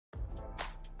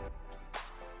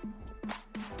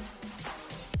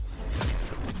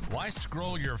Why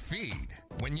scroll your feed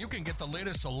when you can get the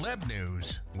latest celeb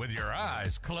news with your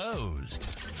eyes closed?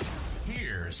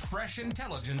 Here's fresh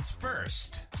intelligence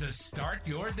first to start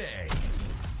your day.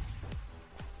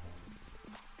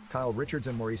 Kyle Richards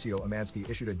and Mauricio Umansky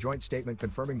issued a joint statement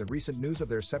confirming the recent news of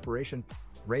their separation,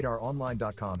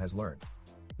 RHOBH has learned.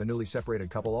 The newly separated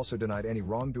couple also denied any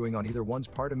wrongdoing on either one's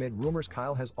part amid rumors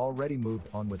Kyle has already moved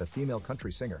on with a female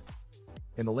country singer.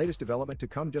 In the latest development to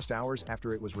come just hours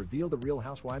after it was revealed the Real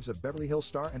Housewives of Beverly Hills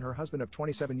star and her husband of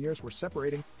 27 years were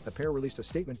separating, the pair released a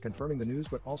statement confirming the news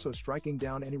but also striking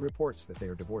down any reports that they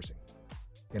are divorcing.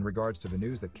 In regards to the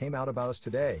news that came out about us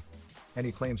today,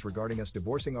 any claims regarding us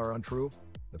divorcing are untrue,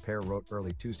 the pair wrote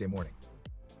early Tuesday morning.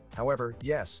 However,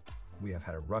 yes, we have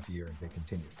had a rough year, they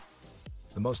continued.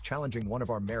 The most challenging one of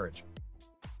our marriage.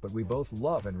 But we both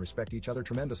love and respect each other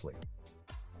tremendously.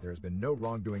 There has been no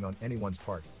wrongdoing on anyone's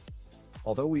part.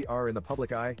 Although we are in the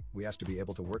public eye, we ask to be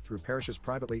able to work through parishes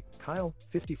privately, Kyle,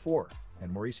 54,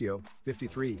 and Mauricio,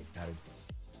 53, added.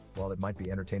 While it might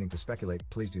be entertaining to speculate,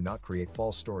 please do not create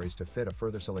false stories to fit a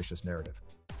further salacious narrative.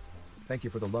 Thank you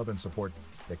for the love and support,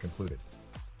 they concluded.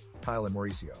 Kyle and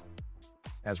Mauricio.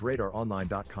 As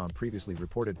RadarOnline.com previously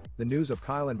reported, the news of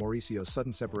Kyle and Mauricio's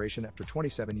sudden separation after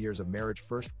 27 years of marriage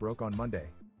first broke on Monday.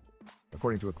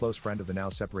 According to a close friend of the now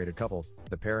separated couple,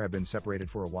 the pair have been separated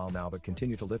for a while now but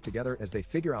continue to live together as they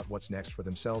figure out what's next for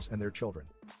themselves and their children.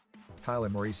 Kyle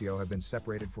and Mauricio have been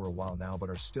separated for a while now but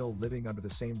are still living under the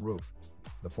same roof,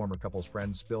 the former couple's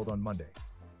friend spilled on Monday.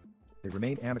 They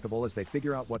remain amicable as they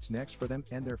figure out what's next for them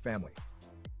and their family.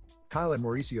 Kyle and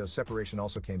Mauricio's separation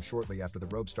also came shortly after the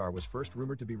RHOBH star was first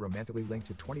rumored to be romantically linked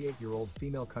to 28-year-old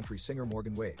female country singer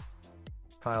Morgan Wade.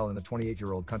 Kyle and the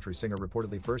 28-year-old country singer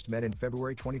reportedly first met in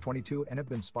February 2022 and have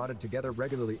been spotted together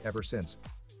regularly ever since.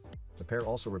 The pair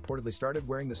also reportedly started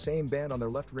wearing the same band on their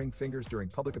left ring fingers during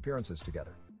public appearances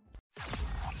together.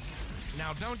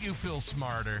 Now don't you feel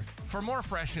smarter? For more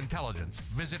fresh intelligence,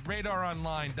 visit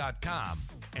RadarOnline.com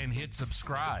and hit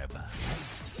subscribe.